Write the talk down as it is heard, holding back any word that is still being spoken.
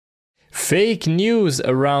Fake news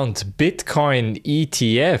around Bitcoin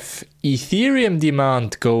ETF, Ethereum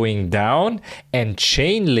demand going down, and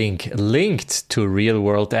Chainlink linked to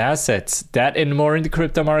real-world assets. That and more in the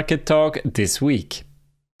crypto market talk this week.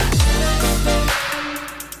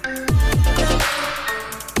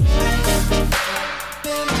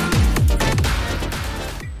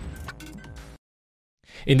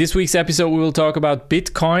 In this week's episode, we will talk about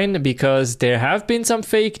Bitcoin because there have been some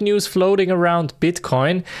fake news floating around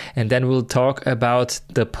Bitcoin. And then we'll talk about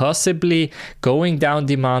the possibly going down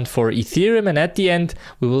demand for Ethereum. And at the end,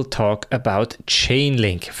 we will talk about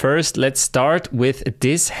Chainlink. First, let's start with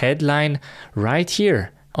this headline right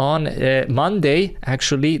here. On Monday,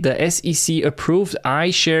 actually, the SEC approved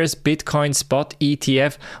iShares Bitcoin Spot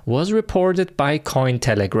ETF was reported by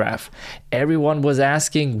Cointelegraph. Everyone was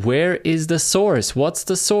asking, where is the source? What's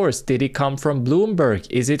the source? Did it come from Bloomberg?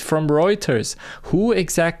 Is it from Reuters? Who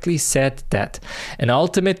exactly said that? And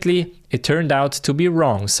ultimately, it turned out to be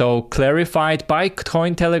wrong. So clarified by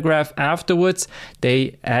Cointelegraph afterwards,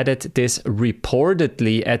 they added this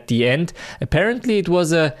reportedly at the end. Apparently it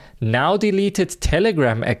was a now deleted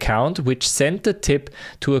Telegram account which sent the tip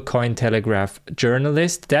to a Cointelegraph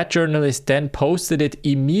journalist. That journalist then posted it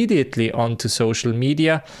immediately onto social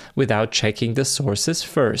media without checking the sources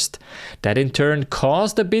first. That in turn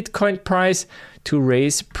caused the Bitcoin price to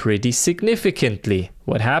raise pretty significantly.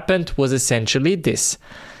 What happened was essentially this.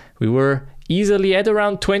 We were easily at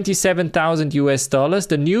around $27,000 US.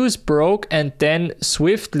 The news broke and then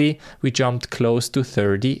swiftly we jumped close to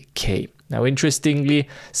 30K. Now, interestingly,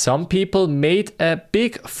 some people made a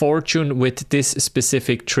big fortune with this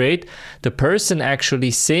specific trade. The person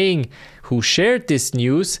actually saying who shared this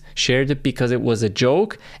news shared it because it was a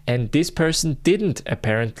joke, and this person didn't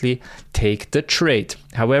apparently take the trade.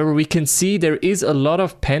 However, we can see there is a lot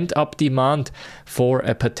of pent-up demand for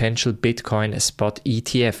a potential Bitcoin spot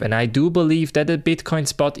ETF, and I do believe that a Bitcoin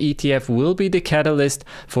spot ETF will be the catalyst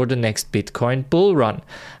for the next Bitcoin bull run.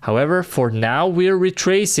 However, for now we're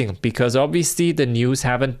retracing because obviously the news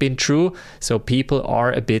haven't been true, so people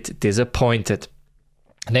are a bit disappointed.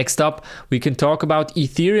 Next up, we can talk about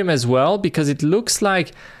Ethereum as well, because it looks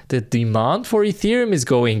like the demand for Ethereum is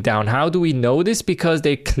going down. How do we know this? Because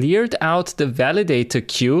they cleared out the validator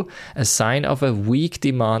queue, a sign of a weak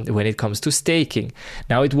demand when it comes to staking.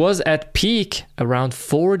 Now, it was at peak around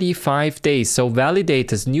 45 days. So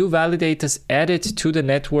validators, new validators added to the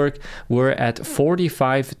network were at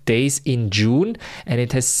 45 days in June, and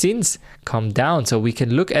it has since come down. So we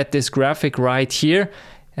can look at this graphic right here,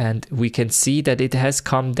 and we can see that it has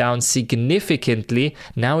come down significantly.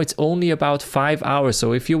 Now it's only about 5 hours.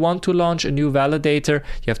 So if you want to launch a new validator,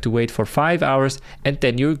 you have to wait for 5 hours and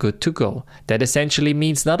then you're good to go. That essentially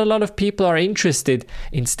means not a lot of people are interested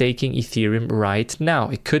in staking Ethereum right now.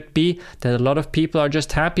 It could be that a lot of people are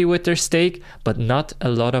just happy with their stake, but not a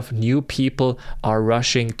lot of new people are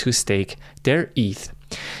rushing to stake their ETH.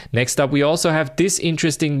 Next up, we also have this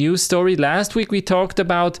interesting news story. Last week, we talked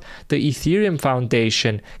about the Ethereum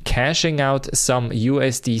Foundation cashing out some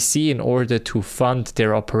USDC in order to fund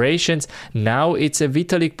their operations. Now it's a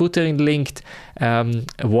Vitalik Buterin linked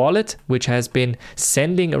wallet, which has been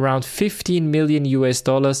sending around $15 million US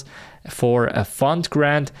for a fund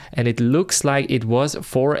grant, and it looks like it was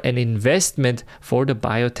for an investment for the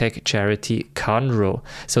biotech charity Canro.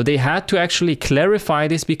 So they had to actually clarify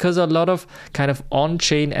this because a lot of kind of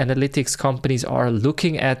on-chain analytics companies are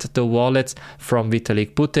looking at the wallets from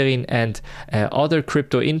Vitalik Buterin and other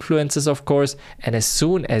crypto influencers, of course, and as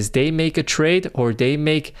soon as they make a trade or they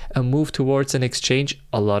make a move towards an exchange,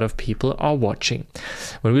 a lot of people are watching.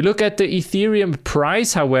 When we look at the Ethereum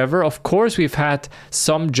price, however, of course, we've had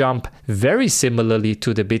some jump very similarly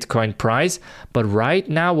to the Bitcoin price, but right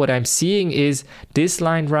now what I'm seeing is this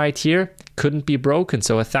line right here couldn't be broken.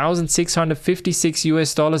 So $1,656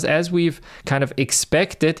 US, as we've kind of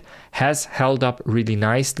expected, has held up really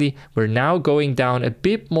nicely. We're now going down a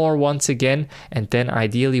bit more once again, and then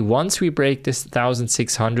ideally once we break this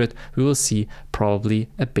 1,600, we will see probably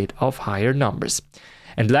a bit of higher numbers.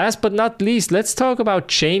 And last but not least, let's talk about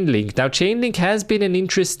Chainlink. Now, Chainlink has been an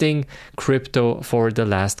interesting crypto for the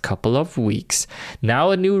last couple of weeks.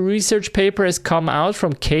 Now, a new research paper has come out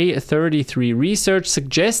from K33 Research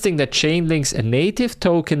suggesting that Chainlink's native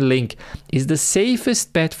token link is the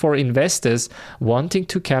safest bet for investors wanting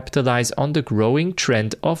to capitalize on the growing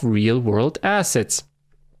trend of real-world assets,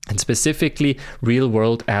 and specifically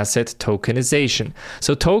real-world asset tokenization.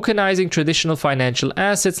 So tokenizing traditional financial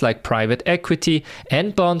assets like private equity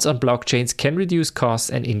and bonds on blockchains can reduce costs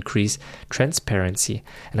and increase transparency.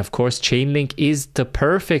 And of course, Chainlink is the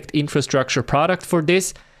perfect infrastructure product for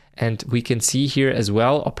this. And we can see here as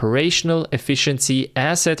well operational efficiency,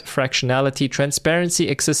 asset fractionality, transparency,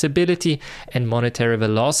 accessibility, and monetary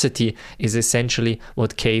velocity is essentially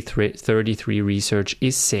what K33 research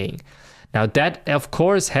is saying. Now that, of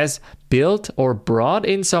course, has built or brought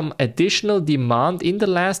in some additional demand in the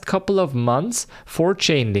last couple of months for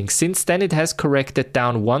Chainlink. Since then, it has corrected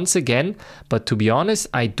down once again, but to be honest,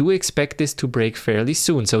 I do expect this to break fairly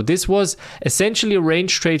soon. So this was essentially a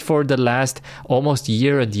range trade for the last almost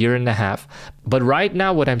year and a half. But right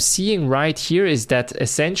now, what I'm seeing right here is that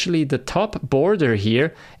essentially the top border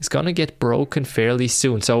here is going to get broken fairly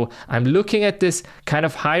soon. So I'm looking at this kind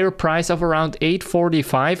of higher price of around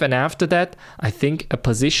 845, and after that, I think a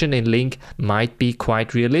position in Link might be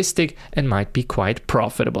quite realistic and might be quite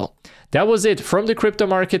profitable. That was it from the Crypto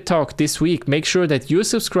Market Talk this week. Make sure that you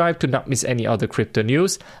subscribe to not miss any other crypto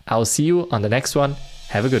news. I'll see you on the next one.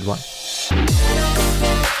 Have a good one.